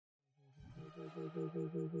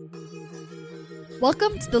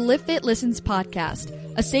Welcome to the Live Fit Listens podcast,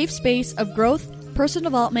 a safe space of growth, personal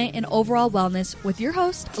development, and overall wellness with your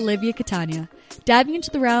host, Olivia Catania. Diving into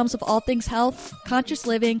the realms of all things health, conscious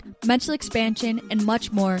living, mental expansion, and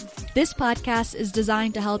much more, this podcast is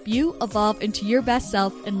designed to help you evolve into your best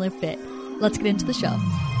self and live fit. Let's get into the show.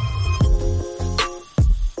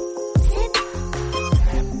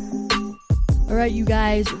 All right, you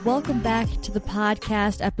guys, welcome back to the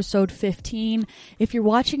podcast, episode 15. If you're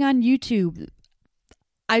watching on YouTube,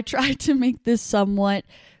 I tried to make this somewhat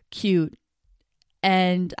cute,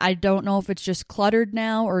 and I don't know if it's just cluttered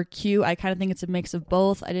now or cute. I kind of think it's a mix of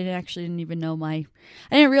both. I didn't even know I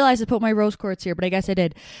didn't realize I put my rose quartz here, but I guess I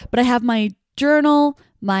did. But I have my journal,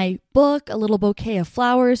 my book, a little bouquet of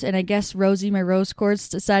flowers, and I guess Rosie, my rose quartz,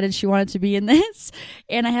 decided she wanted to be in this,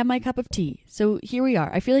 and I have my cup of tea. So here we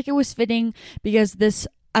are. I feel like it was fitting because this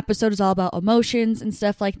episode is all about emotions and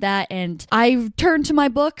stuff like that, and I've turned to my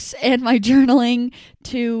books and my journaling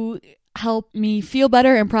to help me feel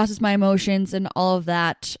better and process my emotions and all of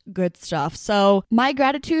that good stuff. So my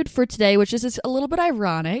gratitude for today, which is a little bit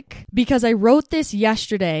ironic because I wrote this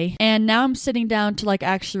yesterday and now I'm sitting down to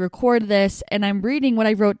actually record this and I'm reading what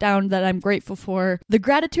I wrote down that I'm grateful for. The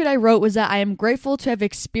gratitude I wrote was that I am grateful to have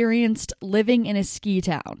experienced living in a ski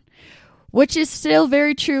town, which is still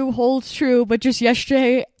very true, holds true, but just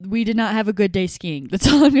yesterday, we did not have a good day skiing. That's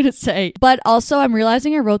all I'm going to say. But also, I'm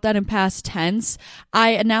realizing I wrote that in past tense.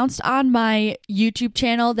 I announced on my YouTube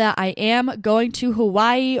channel that I am going to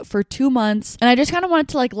Hawaii for 2 months, and I just kind of wanted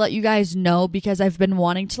to let you guys know because I've been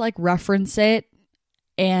wanting to reference it,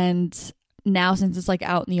 and now since it's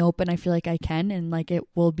out in the open, I feel like I can, and it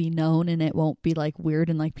will be known and it won't be weird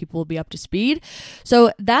and people will be up to speed.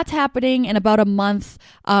 So that's happening in about a month.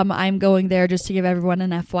 I'm going there just to give everyone an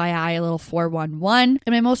FYI, a little 411.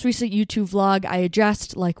 In my most recent YouTube vlog, I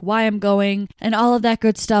addressed why I'm going and all of that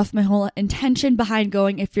good stuff, my whole intention behind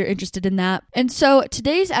going if you're interested in that. And so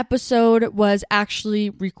today's episode was actually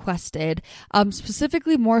requested,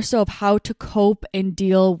 specifically more so of how to cope and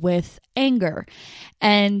deal with anger.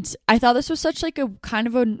 And I thought this was such a kind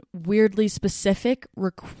of a weirdly specific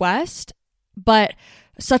request, but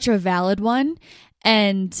such a valid one.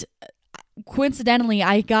 And coincidentally,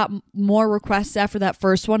 I got more requests after that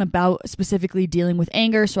first one about specifically dealing with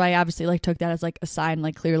anger. So I obviously took that as a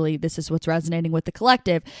sign, clearly this is what's resonating with the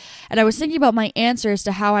collective. And I was thinking about my answer as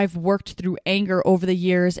to how I've worked through anger over the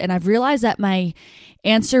years. And I've realized that my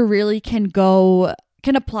answer really can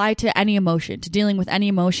apply to any emotion, to dealing with any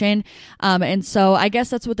emotion. And so I guess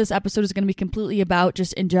that's what this episode is going to be completely about,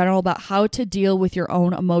 just in general, about how to deal with your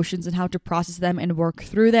own emotions and how to process them and work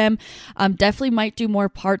through them. Definitely might do more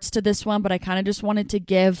parts to this one, but I kind of just wanted to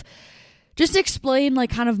explain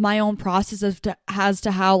kind of my own process as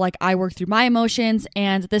to how I work through my emotions.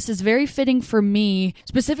 And this is very fitting for me,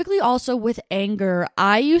 specifically also with anger.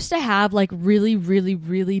 I used to have really, really,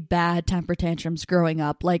 really bad temper tantrums growing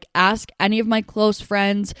up. Ask any of my close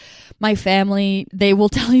friends, my family, they will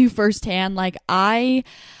tell you firsthand,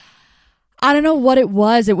 I don't know what it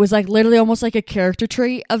was. It was literally almost a character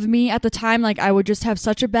trait of me at the time. I would just have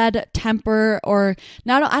such a bad temper, or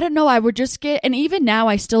not. I don't know. I would just get, and even now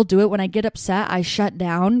I still do it. When I get upset, I shut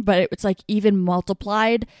down, but it's even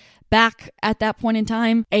multiplied back at that point in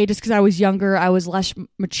time. Just because I was younger, I was less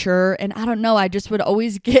mature, and I don't know, I just would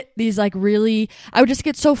always get these I would just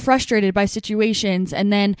get so frustrated by situations,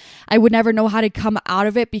 and then I would never know how to come out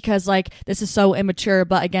of it because this is so immature.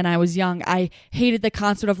 But again, I was young. I hated the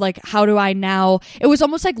concept of how do I now, it was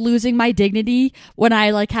almost losing my dignity when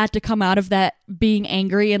I had to come out of that being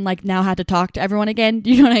angry and now had to talk to everyone again. Do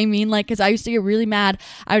you know what I mean? Because I used to get really mad.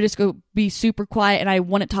 I would just go be super quiet and I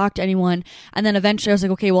wouldn't talk to anyone. And then eventually I was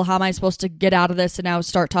okay, well, how am I supposed to get out of this and now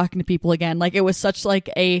start talking to people again? It was such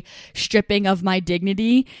a stripping of my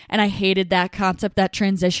dignity. And I hated that concept, that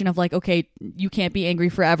transition of okay, you can't be angry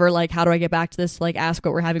forever. How do I get back to this? Ask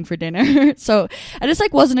what we're having for dinner. So I just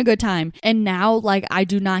wasn't a good time. And now I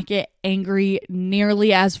do not get angry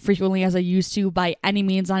nearly as frequently as I used to by any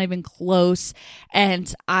means, not even close.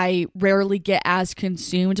 And I rarely get as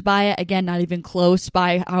consumed by it. Again, not even close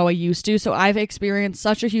by how I used to. So I've experienced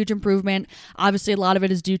such a huge improvement. Obviously, a lot of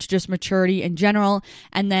it is due to just maturity in general,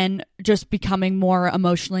 and then just becoming more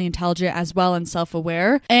emotionally intelligent as well and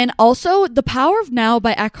self-aware. And also, The Power of Now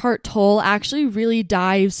by Eckhart Tolle actually really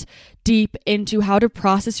dives deep into how to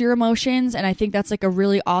process your emotions. And I think that's like a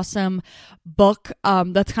really awesome book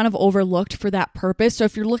that's kind of overlooked for that purpose. So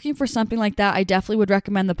if you're looking for something like that, I definitely would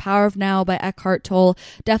recommend The Power of Now by Eckhart Tolle.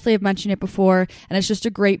 Definitely have mentioned it before. And it's just a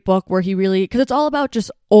great book where he really, because it's all about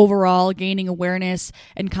just overall gaining awareness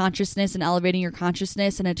and consciousness and elevating your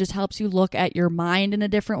consciousness. And it just helps you look at your mind in a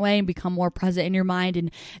different way and become more present in your mind and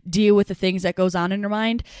deal with the things that goes on in your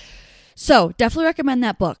mind. So definitely recommend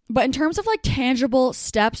that book. But in terms of like tangible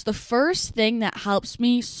steps, the first thing that helps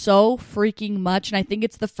me so freaking much, and I think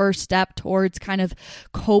it's the first step towards kind of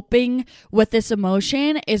coping with this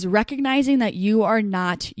emotion, is recognizing that you are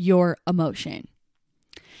not your emotion.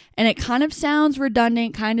 And it kind of sounds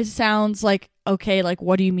redundant, kind of sounds like, okay, like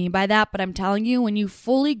what do you mean by that? But I'm telling you, when you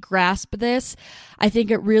fully grasp this, I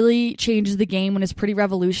think it really changes the game and is pretty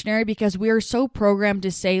revolutionary, because we are so programmed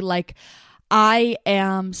to say like, I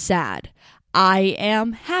am sad, I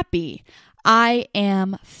am happy, I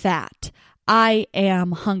am fat, I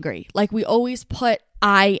am hungry. Like we always put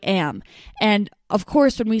I am. And of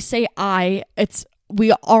course, when we say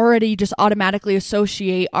we already just automatically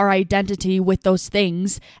associate our identity with those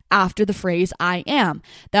things after the phrase I am.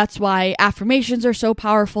 That's why affirmations are so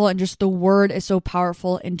powerful, and just the word is so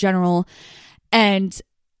powerful in general. And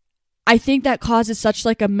I think that causes such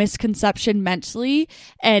like a misconception mentally.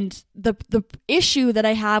 And the issue that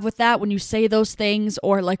I have with that, when you say those things,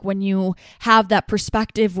 or like when you have that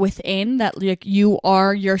perspective within that, like you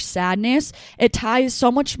are your sadness, it ties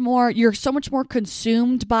so much more, you're so much more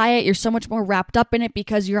consumed by it. You're so much more wrapped up in it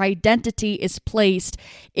because your identity is placed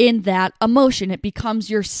in that emotion. It becomes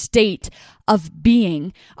your state of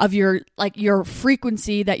being, of your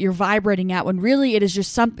frequency that you're vibrating at, when really it is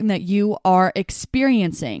just something that you are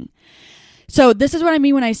experiencing. So this is what I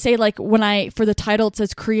mean when I say, like, for the title, it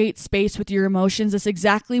says create space with your emotions. That's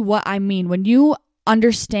exactly what I mean. When you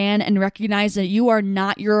understand and recognize that you are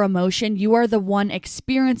not your emotion, you are the one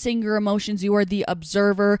experiencing your emotions, you are the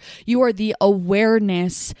observer, you are the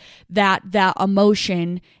awareness that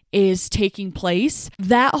emotion is taking place.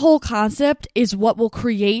 That whole concept is what will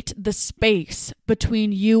create the space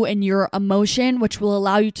between you and your emotion, which will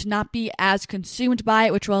allow you to not be as consumed by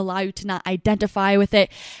it, which will allow you to not identify with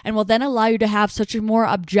it, and will then allow you to have such a more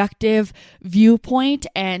objective viewpoint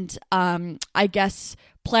and I guess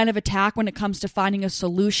plan of attack when it comes to finding a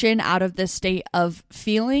solution out of this state of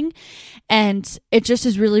feeling. And it just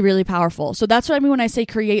is really, really powerful. So that's what I mean when I say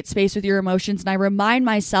create space with your emotions. And I remind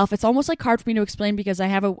myself, it's almost like hard for me to explain because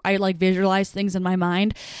I like visualize things in my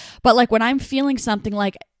mind. But like when I'm feeling something,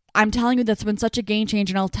 like I'm telling you, that's been such a game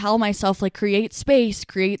changer. And I'll tell myself, like, create space.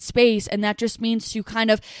 And that just means to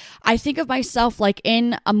kind of, I think of myself like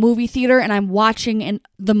in a movie theater and I'm watching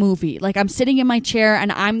the movie. Like I'm sitting in my chair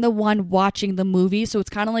and I'm the one watching the movie. So it's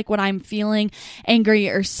kind of like when I'm feeling angry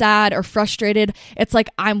or sad or frustrated, it's like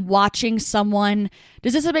I'm watching someone.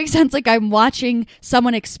 Does this make sense? Like I'm watching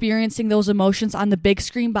someone experiencing those emotions on the big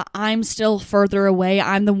screen, but I'm still further away.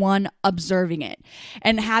 I'm the one observing it.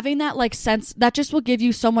 And having that like sense, that just will give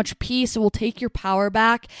you so much peace. It will take your power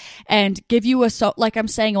back and give you like I'm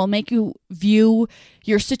saying, it will make you view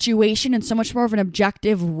your situation in so much more of an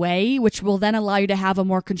objective way, which will then allow you to have a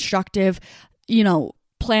more constructive,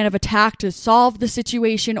 plan of attack to solve the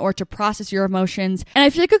situation or to process your emotions. And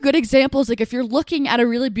I feel like a good example is like if you're looking at a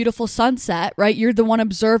really beautiful sunset, right? You're the one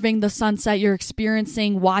observing the sunset, you're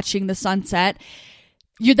watching the sunset.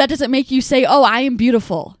 That doesn't make you say, oh, I am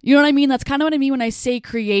beautiful. You know what I mean? That's kind of what I mean when I say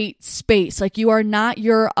create space. Like you are not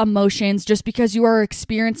your emotions. Just because you are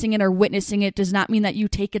experiencing it or witnessing it does not mean that you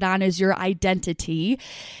take it on as your identity.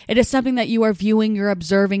 It is something that you are viewing, you're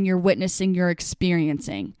observing, you're witnessing, you're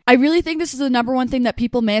experiencing. I really think this is the number one thing that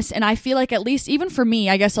people miss. And I feel like, at least even for me,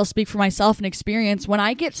 I guess I'll speak for myself and experience, when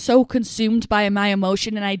I get so consumed by my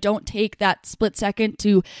emotion and I don't take that split second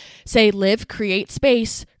to say, create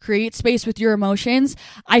space with your emotions,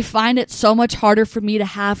 I find it so much harder for me to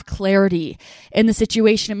have clarity in the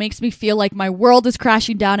situation. It makes me feel like my world is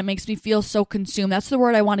crashing down. It makes me feel so consumed. That's the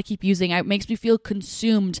word I want to keep using. It makes me feel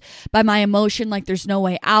consumed by my emotion, like there's no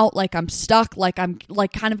way out, like I'm stuck, like I'm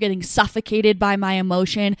like kind of getting suffocated by my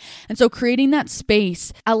emotion. And so creating that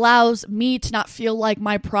space allows me to not feel like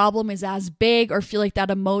my problem is as big or feel like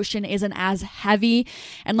that emotion isn't as heavy.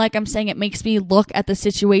 And like I'm saying, it makes me look at the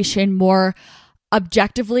situation more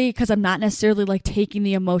objectively, because I'm not necessarily like taking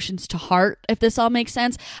the emotions to heart, if this all makes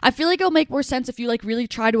sense. I feel like it'll make more sense if you like really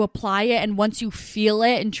try to apply it, and once you feel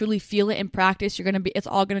it and truly feel it in practice, it's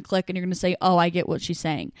all gonna click and you're gonna say, oh, I get what she's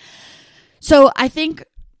saying. So I think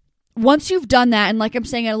once you've done that, and like I'm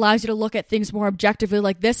saying, it allows you to look at things more objectively,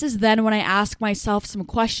 like this is then when I ask myself some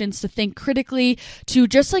questions to think critically, to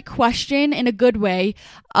just like question in a good way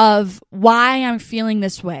of why I'm feeling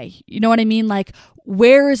this way. You know what I mean? Like,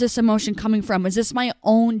 where is this emotion coming from? Is this my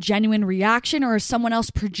own genuine reaction, or is someone else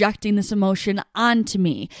projecting this emotion onto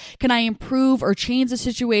me? Can I improve or change the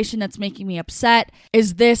situation that's making me upset?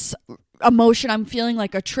 Is this emotion I'm feeling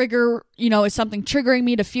like a trigger? Is something triggering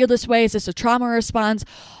me to feel this way? Is this a trauma response?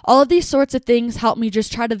 All of these sorts of things help me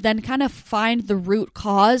just try to then kind of find the root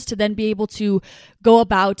cause to then be able to go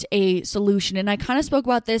about a solution. And I kind of spoke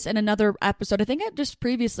about this in another episode, I think just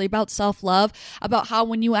previously, about self-love, about how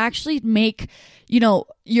when you actually make,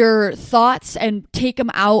 your thoughts and take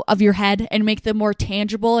them out of your head and make them more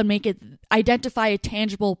tangible and make it identify a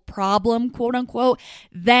tangible problem, quote unquote,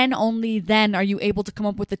 then only then are you able to come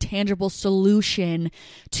up with a tangible solution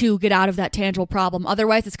to get out of that tangible problem.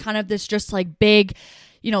 Otherwise, it's kind of this just like big,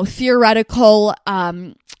 theoretical,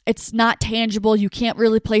 it's not tangible. You can't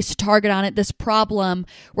really place a target on it, this problem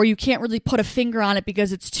where you can't really put a finger on it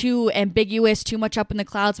because it's too ambiguous, too much up in the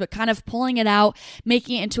clouds, but kind of pulling it out,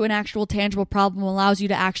 making it into an actual tangible problem allows you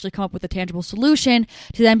to actually come up with a tangible solution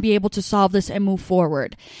to then be able to solve this and move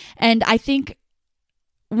forward. And I think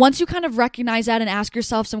once you kind of recognize that and ask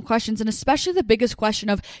yourself some questions, and especially the biggest question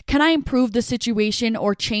of, can I improve the situation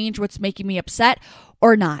or change what's making me upset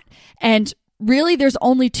or not? And really, there's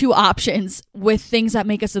only two options with things that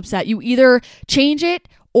make us upset. You either change it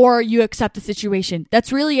or you accept the situation.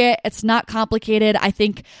 That's really it. It's not complicated. I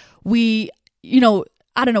think we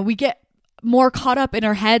get more caught up in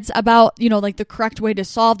our heads about, like the correct way to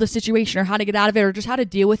solve the situation or how to get out of it or just how to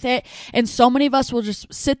deal with it. And so many of us will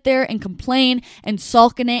just sit there and complain and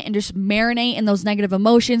sulk in it and just marinate in those negative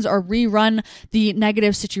emotions or rerun the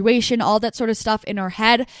negative situation, all that sort of stuff in our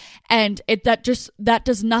head. And that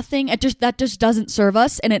does nothing. That just doesn't serve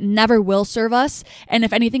us, and it never will serve us. And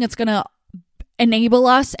if anything, it's going to enable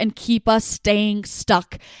us and keep us staying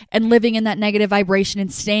stuck and living in that negative vibration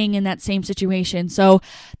and staying in that same situation. So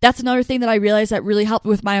that's another thing that I realized that really helped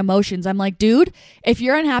with my emotions. I'm like, dude, if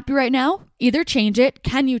you're unhappy right now, either change it.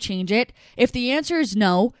 Can you change it? If the answer is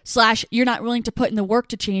no, / you're not willing to put in the work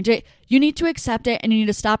to change it, you need to accept it and you need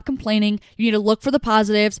to stop complaining. You need to look for the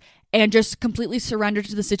positives and just completely surrender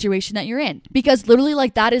to the situation that you're in. Because literally,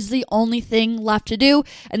 like, that is the only thing left to do.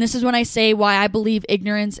 And this is when I say why I believe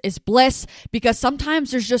ignorance is bliss, because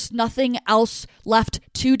sometimes there's just nothing else left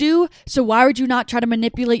to do. So why would you not try to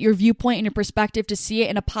manipulate your viewpoint and your perspective to see it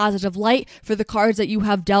in a positive light for the cards that you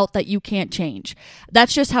have dealt that you can't change?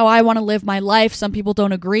 That's just how I want to live my life. Some people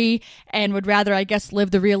don't agree and would rather, I guess,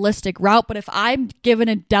 live the realistic route. But if I'm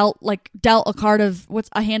given dealt a card of,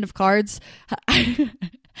 a hand of cards,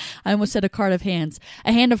 I almost said a card of hands.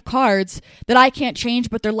 A hand of cards that I can't change,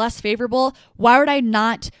 but they're less favorable. Why would I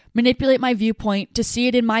not manipulate my viewpoint to see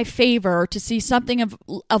it in my favor, to see something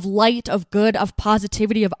of light, of good, of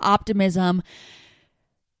positivity, of optimism,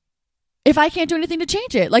 if I can't do anything to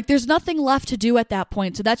change it? Like, there's nothing left to do at that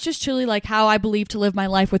point. So that's just truly like how I believe to live my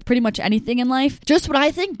life with pretty much anything in life. Just when I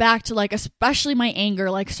think back to, like, especially my anger,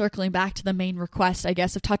 like circling back to the main request, I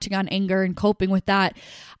guess, of touching on anger and coping with that,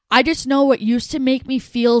 I just know what used to make me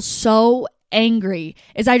feel so angry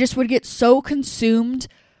is I just would get so consumed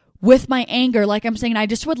with my anger, like I'm saying, I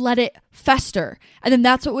just would let it fester. And then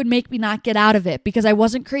that's what would make me not get out of it, because I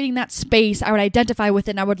wasn't creating that space. I would identify with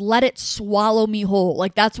it and I would let it swallow me whole.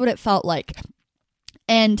 Like, that's what it felt like.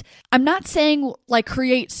 And I'm not saying like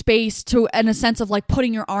create space to, in a sense of like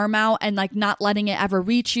putting your arm out and like not letting it ever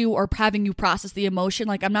reach you or having you process the emotion.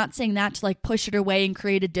 Like, I'm not saying that to like push it away and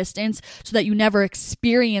create a distance so that you never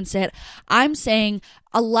experience it. I'm saying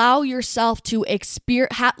allow yourself to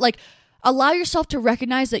allow yourself to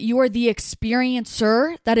recognize that you are the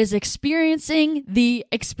experiencer that is experiencing the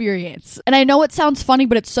experience. And I know it sounds funny,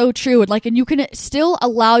 but it's so true. And you can still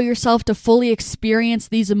allow yourself to fully experience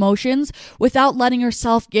these emotions without letting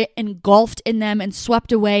yourself get engulfed in them and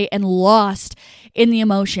swept away and lost in the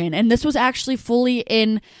emotion. And this was actually fully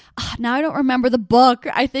in, now I don't remember the book.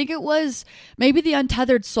 I think it was maybe The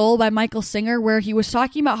Untethered Soul by Michael Singer, where he was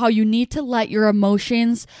talking about how you need to let your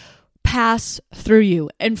emotions pass through you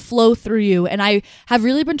and flow through you. And I have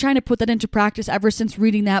really been trying to put that into practice ever since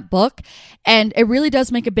reading that book. And it really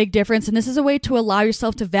does make a big difference. And this is a way to allow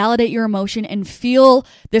yourself to validate your emotion and feel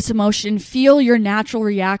this emotion, feel your natural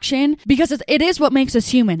reaction, because it is what makes us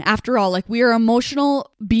human. After all, like, we are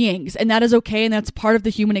emotional beings, and that is okay. And that's part of the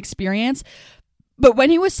human experience. But when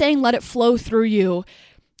he was saying, let it flow through you,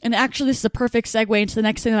 and actually this is a perfect segue into the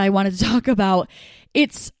next thing that I wanted to talk about.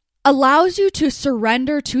 It's allows you to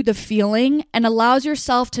surrender to the feeling and allows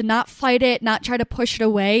yourself to not fight it, not try to push it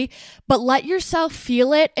away, but let yourself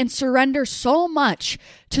feel it and surrender so much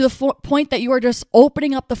to the point that you are just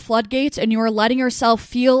opening up the floodgates and you are letting yourself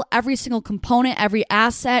feel every single component, every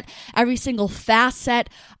asset, every single facet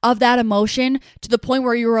of that emotion to the point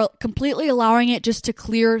where you are completely allowing it just to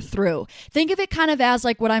clear through. Think of it kind of as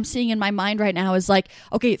like what I'm seeing in my mind right now is like,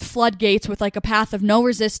 okay, floodgates with like a path of no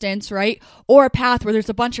resistance, right? Or a path where there's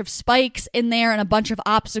a bunch of spikes in there and a bunch of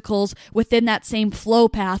obstacles within that same flow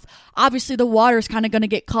path. Obviously, the water is kind of going to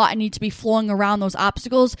get caught and need to be flowing around those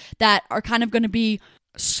obstacles that are kind of going to be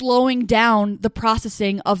slowing down the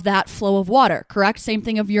processing of that flow of water, correct? Same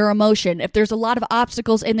thing of your emotion. If there's a lot of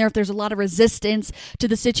obstacles in there, if there's a lot of resistance to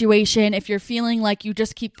the situation, if you're feeling like you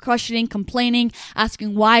just keep questioning, complaining,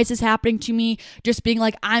 asking, why is this happening to me? Just being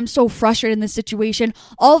like, I'm so frustrated in this situation.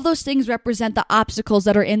 All of those things represent the obstacles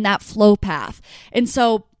that are in that flow path. And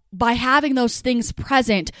so by having those things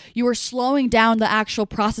present, you are slowing down the actual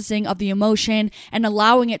processing of the emotion and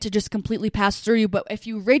allowing it to just completely pass through you. But if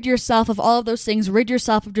you rid yourself of all of those things, rid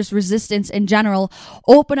yourself of just resistance in general,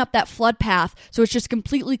 open up that flood path so it's just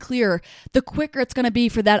completely clear, the quicker it's going to be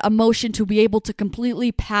for that emotion to be able to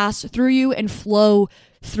completely pass through you and flow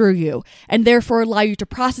through you, and therefore allow you to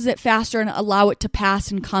process it faster and allow it to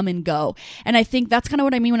pass and come and go. And I think that's kind of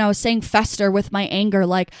what I mean when I was saying fester with my anger.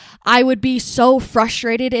 Like, I would be so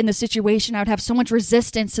frustrated in the situation. I would have so much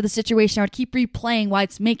resistance to the situation. I would keep replaying why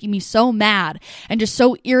it's making me so mad and just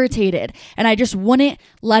so irritated. And I just wouldn't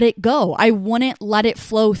let it go. I wouldn't let it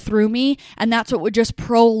flow through me. And that's what would just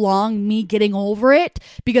prolong me getting over it,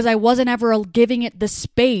 because I wasn't ever giving it the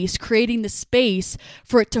space, creating the space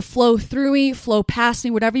for it to flow through me, flow past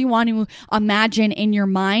me, whatever you want to imagine in your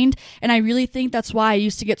mind. And I really think that's why I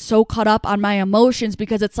used to get so caught up on my emotions,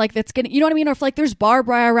 because it's like, that's gonna, you know what I mean? Or if like there's barbed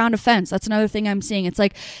wire around a fence, that's another thing I'm seeing. It's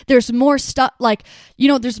like there's more stuff, like, you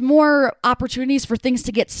know, there's more opportunities for things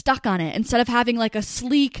to get stuck on it instead of having like a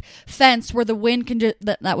sleek fence where the wind can just,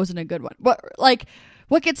 that wasn't a good one, but like,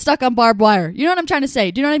 what gets stuck on barbed wire? You know what I'm trying to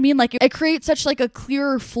say? Do you know what I mean? Like, it creates such like a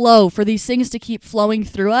clearer flow for these things to keep flowing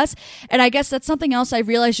through us. And I guess that's something else I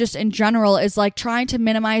realized just in general is like trying to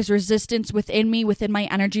minimize resistance within me, within my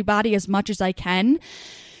energy body as much as I can.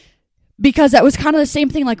 Because that was kind of the same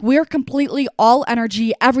thing. Like, we're completely all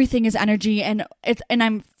energy. Everything is energy. And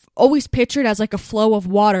I'm always pictured as like a flow of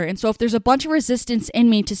water. And so if there's a bunch of resistance in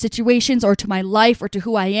me to situations or to my life or to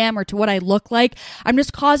who I am or to what I look like, I'm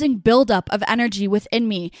just causing buildup of energy within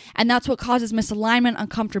me. And that's what causes misalignment,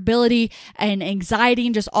 uncomfortability, and anxiety,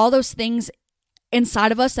 and just all those things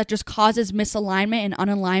inside of us that just causes misalignment and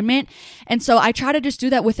unalignment. And so I try to just do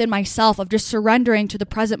that within myself, of just surrendering to the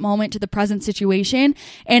present moment, to the present situation.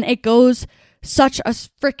 And it goes such a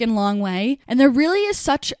freaking long way. And there really is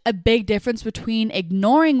such a big difference between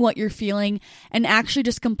ignoring what you're feeling and actually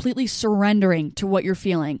just completely surrendering to what you're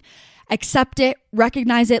feeling. Accept it,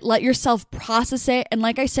 recognize it, let yourself process it. And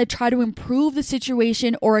like I said, try to improve the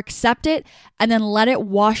situation or accept it and then let it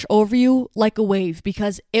wash over you like a wave,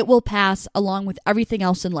 because it will pass along with everything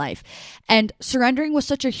else in life. And surrendering was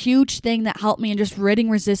such a huge thing that helped me in just ridding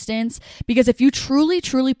resistance, because if you truly,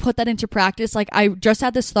 truly put that into practice, like I just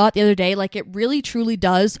had this thought the other day, like it really, truly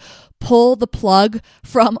does pull the plug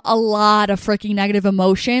from a lot of freaking negative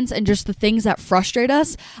emotions and just the things that frustrate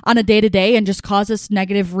us on a day-to-day and just cause us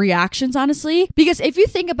negative reactions, honestly. Because if you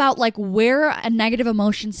think about like where a negative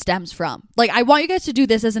emotion stems from, like I want you guys to do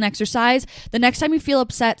this as an exercise. The next time you feel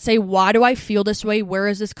upset, say, why do I feel this way? Where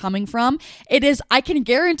is this coming from? It is, I can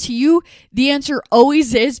guarantee you the answer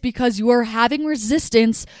always is because you are having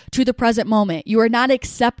resistance to the present moment. You are not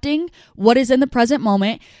accepting what is in the present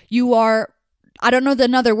moment. You are, I don't know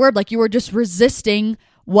another word, like you are just resisting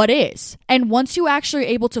what is. And once you actually are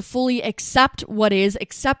able to fully accept what is,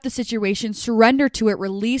 accept the situation, surrender to it,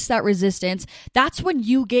 release that resistance, that's when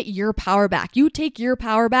you get your power back. You take your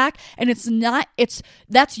power back, and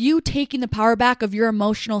that's you taking the power back of your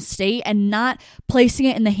emotional state and not placing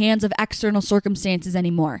it in the hands of external circumstances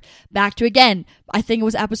anymore. Back to, again, I think it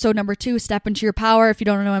was episode number 2, Step Into Your Power. If you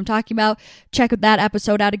don't know what I'm talking about, check that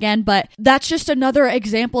episode out again. But that's just another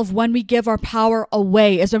example of when we give our power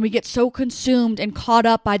away, is when we get so consumed and caught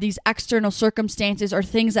up by these external circumstances or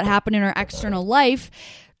things that happen in our external life.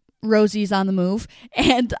 Rosie's on the move,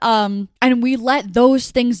 and we let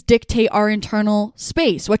those things dictate our internal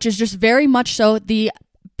space, which is just very much so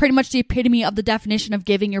pretty much the epitome of the definition of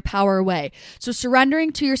giving your power away. So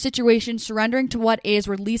surrendering to your situation, surrendering to what is,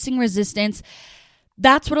 releasing resistance,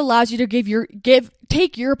 That's what allows you to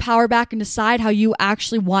take your power back and decide how you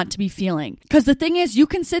actually want to be feeling. Because the thing is, you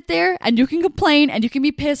can sit there and you can complain and you can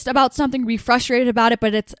be pissed about something, be frustrated about it,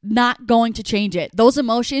 but it's not going to change it. Those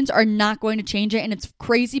emotions are not going to change it. And it's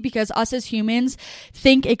crazy because us as humans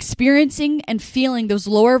think experiencing and feeling those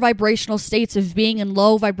lower vibrational states of being in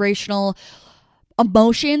low vibrational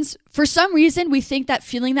emotions, for some reason, we think that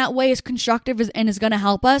feeling that way is constructive and is going to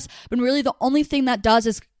help us. But really, the only thing that does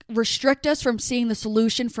is restrict us from seeing the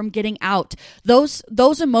solution, from getting out. Those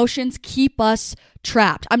emotions keep us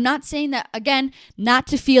trapped. I'm not saying that, again, not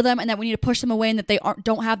to feel them and that we need to push them away and that they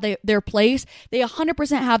don't have their place. They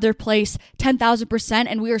 100% have their place, 10,000%,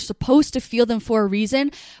 and we are supposed to feel them for a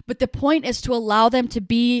reason. But the point is to allow them to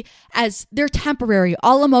be as they're temporary.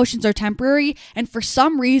 All emotions are temporary. And for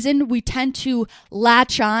some reason, we tend to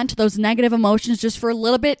latch on to those negative emotions just for a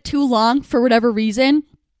little bit too long for whatever reason.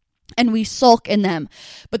 And we sulk in them.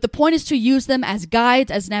 But the point is to use them as guides,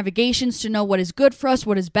 as navigations, to know what is good for us,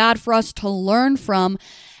 what is bad for us, to learn from.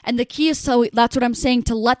 And the key is, so that's what I'm saying,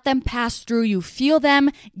 to let them pass through you. Feel them,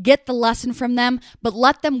 get the lesson from them, but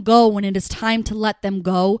let them go when it is time to let them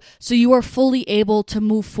go, so you are fully able to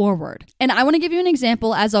move forward. And I want to give you an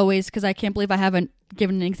example, as always, because I can't believe I haven't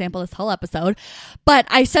given an example this whole episode. But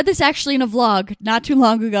I said this actually in a vlog not too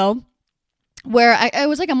long ago, where it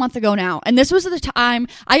was like a month ago now. And this was the time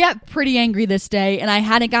I got pretty angry this day, and I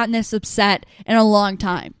hadn't gotten this upset in a long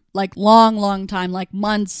time. Like long time, like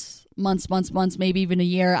months, maybe even a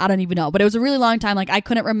year. I don't even know. But it was a really long time. Like I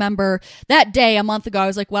couldn't remember that day a month ago. I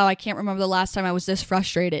was like, wow, I can't remember the last time I was this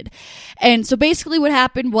frustrated. And so basically what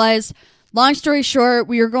happened was, long story short,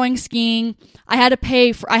 we were going skiing. I had to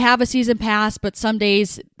pay I have a season pass, but some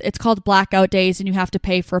days it's called blackout days and you have to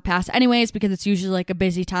pay for a pass anyways because it's usually like a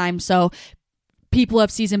busy time. So people who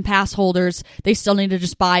have season pass holders, they still need to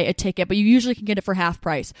just buy a ticket, but you usually can get it for half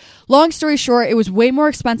price. Long story short, it was way more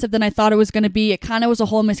expensive than I thought it was going to be. It kind of was a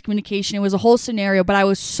whole miscommunication. It was a whole scenario, but I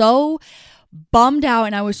was so bummed out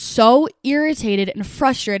and I was so irritated and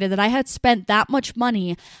frustrated that I had spent that much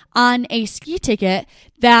money on a ski ticket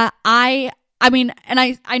that I mean, and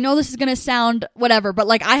I know this is going to sound whatever, but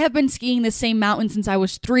like I have been skiing the same mountain since I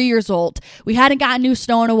was 3 years old. We hadn't gotten new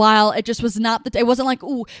snow in a while. It just was not it wasn't like,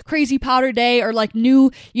 ooh, crazy powder day or like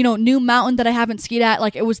new mountain that I haven't skied at.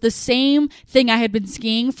 Like it was the same thing I had been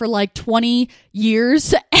skiing for like 20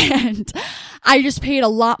 years. And I just paid a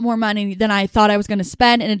lot more money than I thought I was going to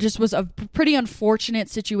spend. And it just was a pretty unfortunate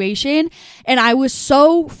situation. And I was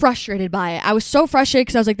so frustrated by it. I was so frustrated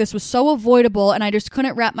because I was like, this was so avoidable. And I just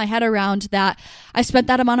couldn't wrap my head around that I spent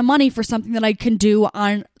that amount of money for something that I can do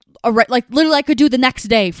on like literally I could do the next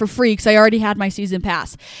day for free because I already had my season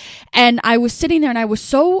pass. And I was sitting there and I was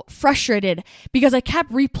so frustrated because I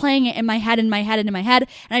kept replaying it in my head. And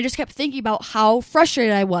I just kept thinking about how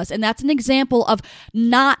frustrated I was. And that's an example of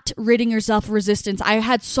not ridding yourself of resistance. I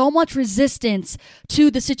had so much resistance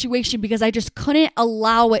to the situation because I just couldn't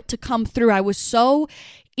allow it to come through. I was so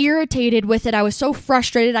irritated with it. I was so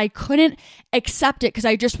frustrated. I couldn't accept it because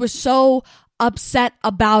I just was so upset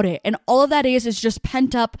about it. And all of that is just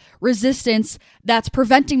pent up resistance that's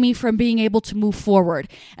preventing me from being able to move forward.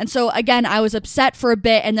 And so again, I was upset for a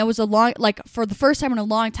bit, and there was for the first time in a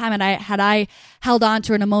long time, and I held on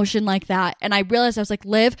to an emotion like that. And I realized I was like,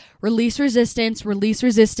 Liv, release resistance,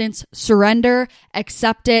 surrender,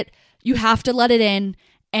 accept it. You have to let it in,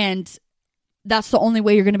 and that's the only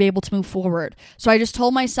way you're going to be able to move forward. So I just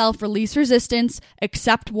told myself, release resistance,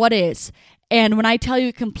 accept what is. And when I tell you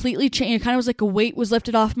it completely changed, it kind of was like a weight was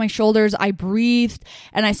lifted off my shoulders. I breathed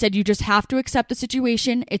and I said, you just have to accept the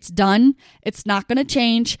situation. It's done. It's not going to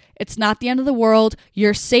change. It's not the end of the world.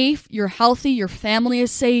 You're safe. You're healthy. Your family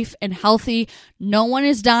is safe and healthy. No one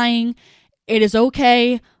is dying. It is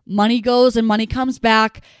okay. Money goes and money comes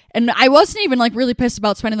back. And I wasn't even like really pissed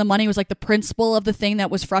about spending the money. It was like the principle of the thing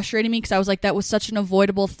that was frustrating me because I was like, that was such an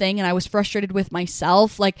avoidable thing. And I was frustrated with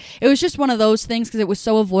myself. Like it was just one of those things because it was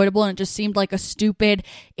so avoidable and it just seemed like a stupid,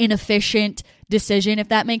 inefficient decision, if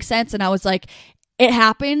that makes sense. And I was like, it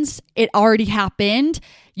happens. It already happened.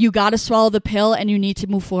 You got to swallow the pill and you need to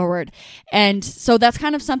move forward. And so that's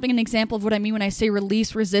kind of an example of what I mean when I say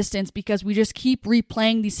release resistance, because we just keep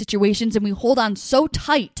replaying these situations and we hold on so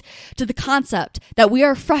tight to the concept that we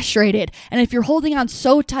are frustrated. And if you're holding on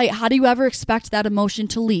so tight, how do you ever expect that emotion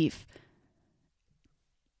to leave?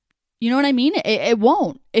 You know what I mean? It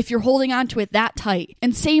won't if you're holding on to it that tight.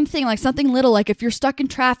 And same thing, like something little, like if you're stuck in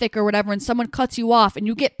traffic or whatever and someone cuts you off and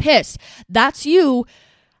you get pissed, that's you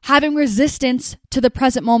having resistance to the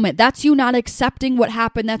present moment. That's you not accepting what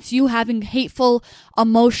happened. That's you having hateful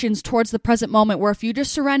emotions towards the present moment, where if you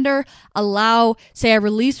just surrender, allow, say, I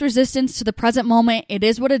release resistance to the present moment. It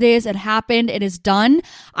is what it is. It happened. It is done.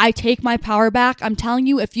 I take my power back. I'm telling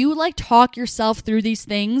you, if you talk yourself through these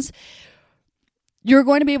things, you're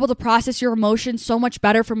going to be able to process your emotions so much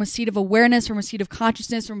better from a seat of awareness, from a seat of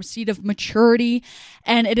consciousness, from a seat of maturity.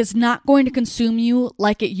 And it is not going to consume you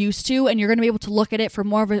like it used to. And you're going to be able to look at it from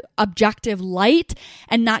more of an objective light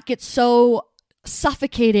and not get so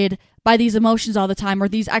suffocated by these emotions all the time, or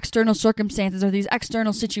these external circumstances, or these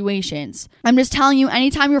external situations. I'm just telling you,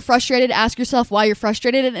 anytime you're frustrated, ask yourself why you're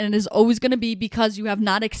frustrated, and it is always going to be because you have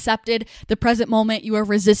not accepted the present moment. You are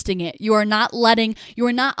resisting it. You are not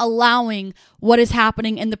allowing what is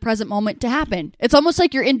happening in the present moment to happen. It's almost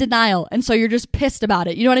like you're in denial, and so you're just pissed about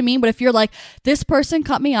it. You know what I mean? But if you're like, this person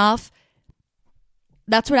cut me off,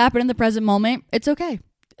 that's what happened in the present moment, it's okay.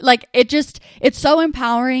 It's so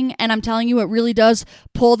empowering, and I'm telling you, it really does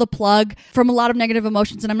pull the plug from a lot of negative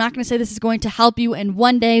emotions. And I'm not going to say this is going to help you in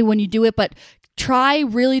one day when you do it, but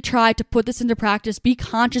really try to put this into practice. Be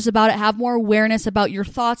conscious about it. Have more awareness about your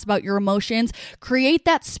thoughts, about your emotions. Create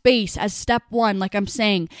that space as step one. Like I'm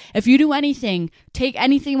saying, if you do anything, take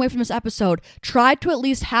anything away from this episode, try to at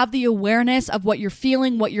least have the awareness of what you're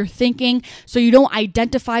feeling, what you're thinking, so you don't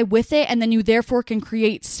identify with it, and then you therefore can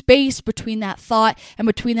create space between that thought and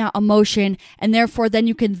between that emotion, and therefore then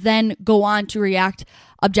you can then go on to react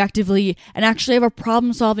objectively and actually have a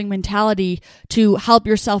problem-solving mentality to help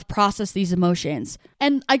yourself process these emotions.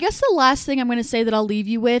 And I guess the last thing I'm going to say that I'll leave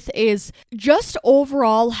you with is just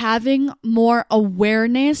overall having more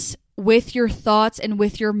awareness with your thoughts and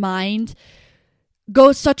with your mind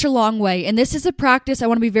goes such a long way. And this is a practice. I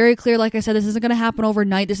want to be very clear. Like I said, this isn't going to happen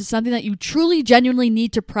overnight. This is something that you truly, genuinely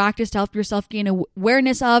need to practice to help yourself gain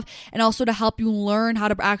awareness of, and also to help you learn how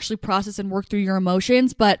to actually process and work through your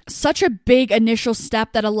emotions. But such a big initial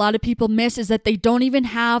step that a lot of people miss is that they don't even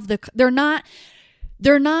have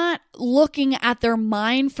they're not looking at their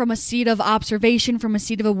mind from a seat of observation, from a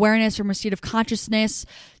seat of awareness, from a seat of consciousness.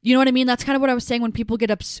 You know what I mean? That's kind of what I was saying when people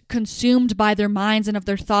get consumed by their minds and of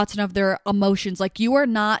their thoughts and of their emotions. Like, you are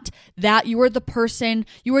not that. You are the person.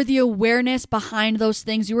 You are the awareness behind those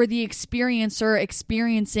things. You are the experiencer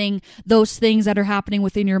experiencing those things that are happening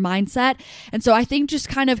within your mindset. And so I think just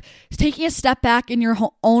kind of taking a step back in your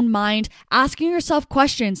own mind, asking yourself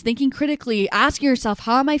questions, thinking critically, asking yourself,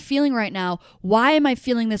 how am I feeling right now? Why am I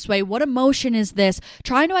feeling this way? What emotion is this?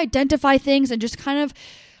 Trying to identify things and just kind of,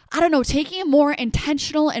 taking a more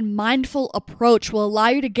intentional and mindful approach will allow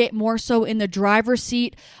you to get more so in the driver's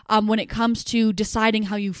seat when it comes to deciding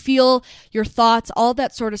how you feel, your thoughts, all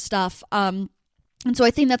that sort of stuff. And so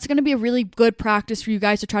I think that's going to be a really good practice for you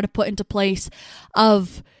guys to try to put into place,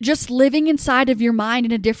 of just living inside of your mind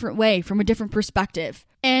in a different way, from a different perspective.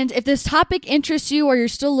 And if this topic interests you, or you're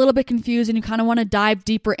still a little bit confused and you kind of want to dive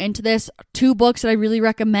deeper into this, 2 books that I really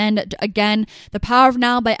recommend. Again, The Power of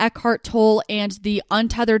Now by Eckhart Tolle and The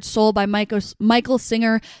Untethered Soul by Michael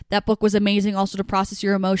Singer. That book was amazing also to process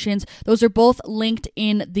your emotions. Those are both linked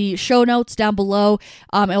in the show notes down below.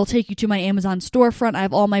 It will take you to my Amazon storefront. I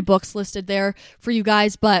have all my books listed there for you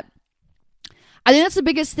guys, but I think that's the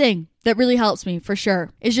biggest thing that really helps me, for sure,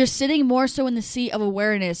 is just sitting more so in the seat of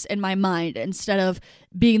awareness in my mind instead of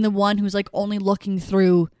being the one who's only looking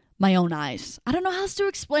through my own eyes. I don't know how else to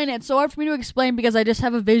explain it. It's so hard for me to explain because I just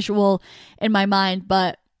have a visual in my mind,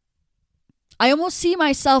 but I almost see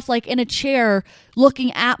myself in a chair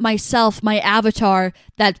looking at myself, my avatar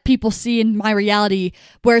that people see in my reality,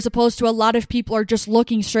 whereas opposed to a lot of people are just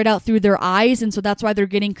looking straight out through their eyes, and so that's why they're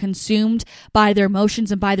getting consumed by their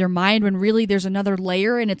emotions and by their mind, when really there's another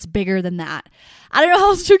layer and it's bigger than that. I don't know how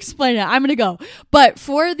else to explain it. I'm going to go. But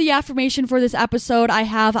for the affirmation for this episode, I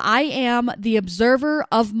am the observer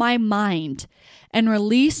of my mind and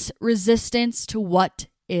release resistance to what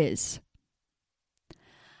is.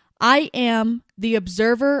 I am the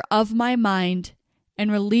observer of my mind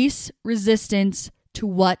and release resistance to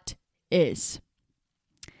what is.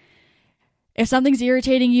 If something's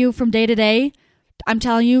irritating you from day to day, I'm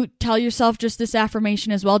telling you, tell yourself just this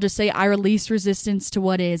affirmation as well. Just say, I release resistance to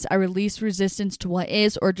what is. I release resistance to what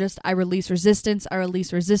is, or just I release resistance,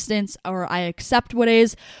 or I accept what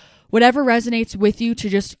is. Whatever resonates with you, to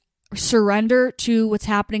just surrender to what's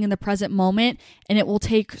happening in the present moment, and it will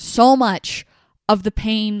take so much of the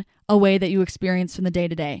pain away that you experience from the day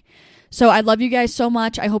to day. So I love you guys so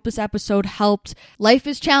much. I hope this episode helped. Life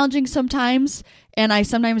is challenging sometimes, and I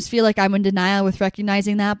sometimes feel like I'm in denial with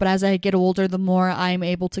recognizing that, but as I get older, the more I'm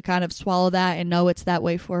able to kind of swallow that and know it's that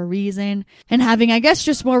way for a reason, and having, I guess,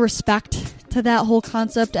 just more respect to that whole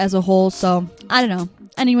concept as a whole. So I don't know.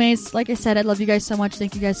 anyways, like I said, I love you guys so much.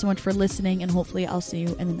 Thank you guys so much for listening, and hopefully I'll see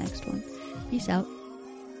you in the next one. Peace out.